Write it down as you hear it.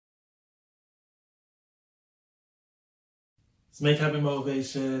So Make Habit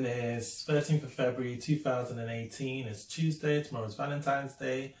Motivation is 13th of February 2018. It's Tuesday, tomorrow's Valentine's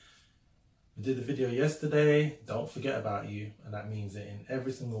Day. We did a video yesterday, don't forget about you, and that means it in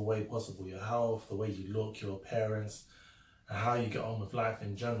every single way possible. Your health, the way you look, your appearance, and how you get on with life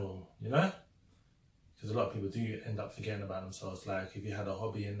in general, you know? Because a lot of people do end up forgetting about themselves, like if you had a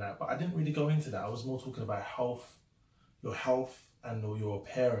hobby in that. But I didn't really go into that. I was more talking about your health and your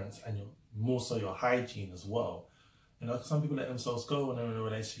appearance, and more so your hygiene as well. You know, some people let themselves go when they're in a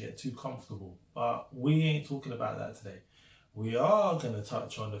relationship, get too comfortable. But we ain't talking about that today. We are going to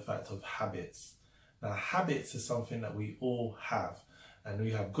touch on the fact of habits. Now, habits is something that we all have. And we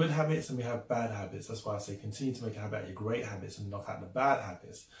have good habits and we have bad habits. That's why I say continue to make a habit out of your great habits and knock out the bad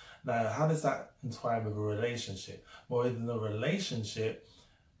habits. Now, how does that entwine with a relationship? Well, in a relationship,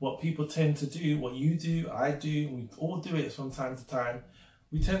 what people tend to do, what you do, I do, we all do it from time to time,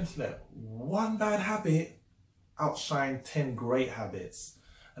 we tend to let one bad habit outshine 10 great habits.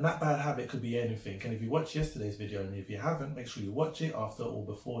 And that bad habit could be anything. And if you watched yesterday's video, and if you haven't, make sure you watch it after or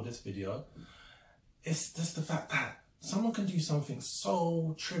before this video. It's just the fact that someone can do something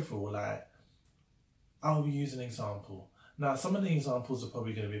so trivial, like, I'll use an example. Now, some of the examples are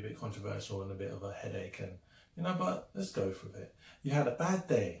probably going to be a bit controversial and a bit of a headache, and you know, but let's go for it. You had a bad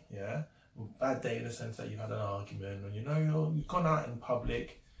day, yeah? Bad day in the sense that you had an argument, and you know, you've gone out in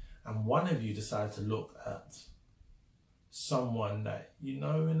public, and one of you decided to look at someone that, you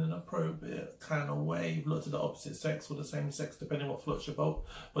know, in an appropriate kind of way. You've looked at the opposite sex or the same sex, depending on what floats your boat.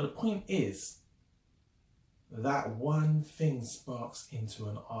 But the point is, that one thing sparks into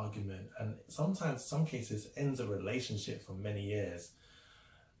an argument, and sometimes, some cases, ends a relationship for many years.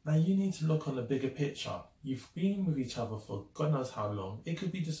 Now, you need to look on the bigger picture. You've been with each other for God knows how long. It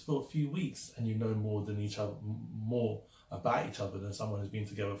could be just for a few weeks, and you know more than each other, more about each other than someone who's been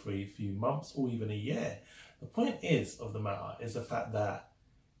together for a few months or even a year. The point is of the matter is the fact that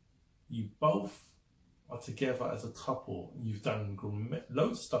you both are together as a couple. You've done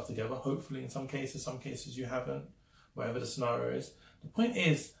loads of stuff together, hopefully in some cases you haven't, whatever the scenario is. The point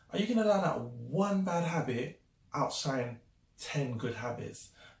is, are you going to allow that one bad habit outshine 10 good habits?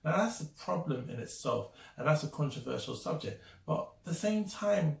 Now, that's a problem in itself, and that's a controversial subject. But at the same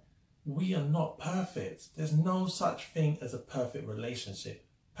time, we are not perfect. There's no such thing as a perfect relationship.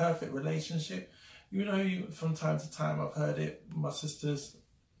 Perfect relationship, you know, from time to time, I've heard it, my sisters,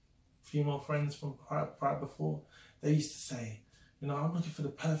 female friends from prior before, they used to say, you know, I'm looking for the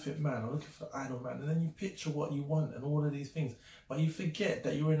perfect man, I'm looking for the ideal man. And then you picture what you want and all of these things, but you forget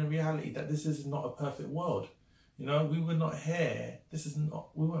that you're in a reality that this is not a perfect world. You know, we were not here.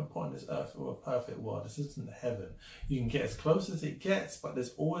 We weren't put on this earth for a perfect world. This isn't heaven. You can get as close as it gets, but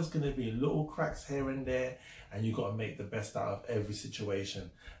there's always going to be little cracks here and there, and you've got to make the best out of every situation.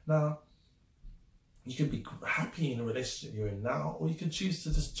 Now, you can be happy in a relationship you're in now, or you can choose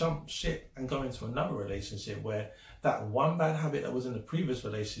to just jump ship and go into another relationship where that one bad habit that was in the previous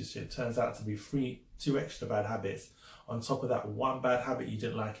relationship turns out to be two extra bad habits on top of that one bad habit you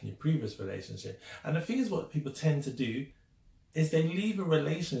didn't like in your previous relationship. And the thing is, what people tend to do is they leave a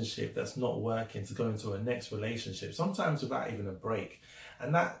relationship that's not working to go into a next relationship, sometimes without even a break.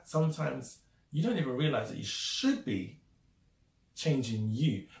 And that sometimes you don't even realize that you should be changing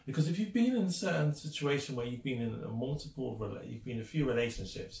you, because if you've been in a certain situation where you've been in you've been in a few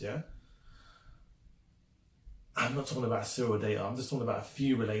relationships, yeah, I'm not talking about serial data, I'm just talking about a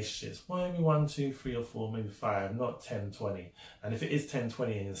few relationships, maybe 1, 2, 3 or 4, maybe 5, not 10, 20. And if it is 10,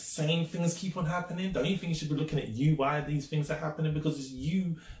 20 and the same things keep on happening, don't you think you should be looking at you, why these things are happening? Because it's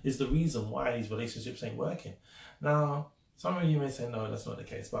you is the reason why these relationships ain't working. Now, some of you may say, no, that's not the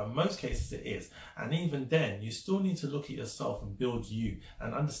case, but in most cases it is. And even then, you still need to look at yourself and build you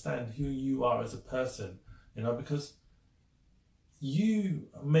and understand who you are as a person, you know, because you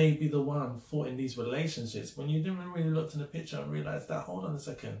may be the one fought in these relationships when you didn't really look in the picture and realize that, hold on a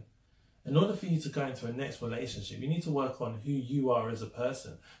second, in order for you to go into a next relationship, you need to work on who you are as a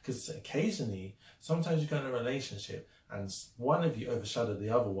person. Because occasionally, sometimes you go in a relationship and one of you overshadowed the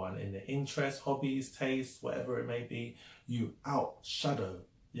other one in the interests, hobbies, tastes, whatever it may be. You outshadow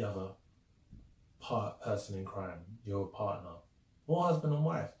the other person in crime, your partner, or husband and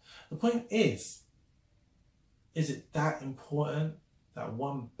wife. The point is it that important that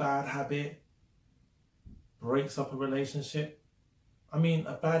one bad habit breaks up a relationship? I mean,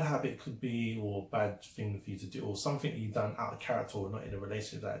 a bad habit could be, or a bad thing for you to do, or something that you've done out of character or not in a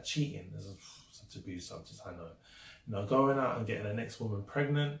relationship, like cheating. There's a taboo subject, I know. You know, going out and getting the next woman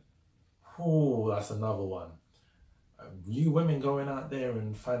pregnant, oh, that's another one. You women going out there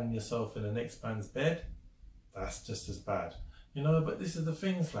and finding yourself in the next man's bed, that's just as bad. You know, but this is the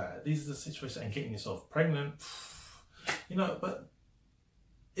things, like, these are the situations, and getting yourself pregnant, You know, but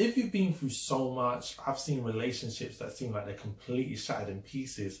if you've been through so much, I've seen relationships that seem like they're completely shattered in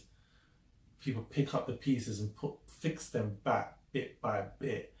pieces. People pick up the pieces and fix them back bit by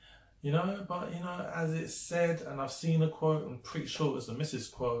bit. You know, but, you know, as it's said, and I've seen a quote, I'm pretty sure it was a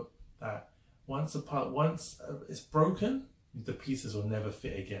Mrs. quote, that once it's broken, the pieces will never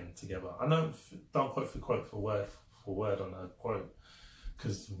fit again together. I know, don't quote for word on a quote,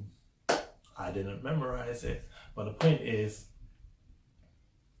 because I didn't memorize it. But the point is,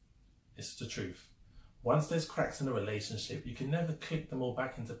 it's the truth. Once there's cracks in a relationship, you can never click them all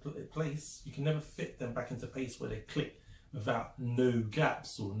back into place. You can never fit them back into place where they click without no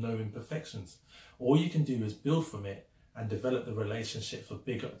gaps or no imperfections. All you can do is build from it and develop the relationship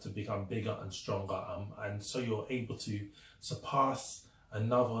to become bigger and stronger, and so you're able to surpass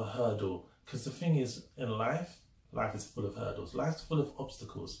another hurdle. Because the thing is, in life is full of hurdles. Life's full of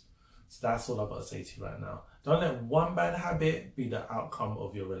obstacles. So that's all I've got to say to you right now. Don't let one bad habit be the outcome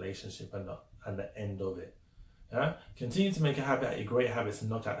of your relationship and the end of it. Yeah? Continue to make a habit out of your great habits and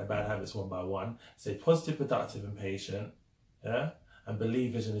knock out the bad habits one by one. Stay positive, productive, and patient. Yeah? And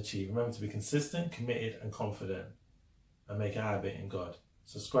believe, vision, achieve. Remember to be consistent, committed, and confident. And make a habit in God.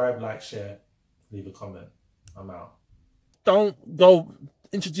 Subscribe, like, share, leave a comment. I'm out. Don't go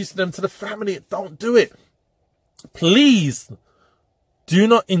introducing them to the family. Don't do it. Please. Do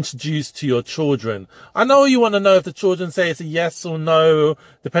not introduce to your children. I know you want to know if the children say it's a yes or no,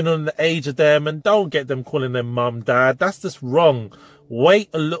 depending on the age of them, and don't get them calling them mum, dad. That's just wrong. Wait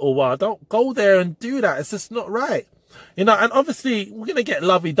a little while. Don't go there and do that. It's just not right. You know, and obviously we're going to get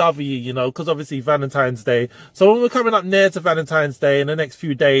lovey-dovey, you know, because obviously Valentine's Day. So when we're coming up near to Valentine's Day in the next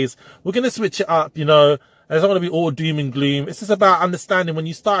few days, we're going to switch it up, you know. It's not going to be all doom and gloom. It's just about understanding when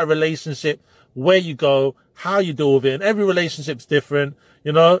you start a relationship, where you go, how you deal with it. And every relationship's different.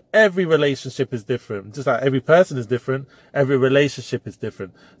 You know, every relationship is different. Just like every person is different, every relationship is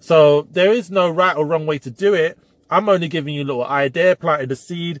different. So there is no right or wrong way to do it. I'm only giving you a little idea, planting the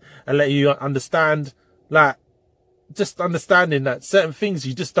seed, and letting you understand, like, just understanding that certain things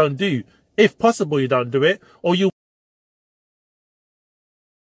you just don't do. If possible, you don't do it, or you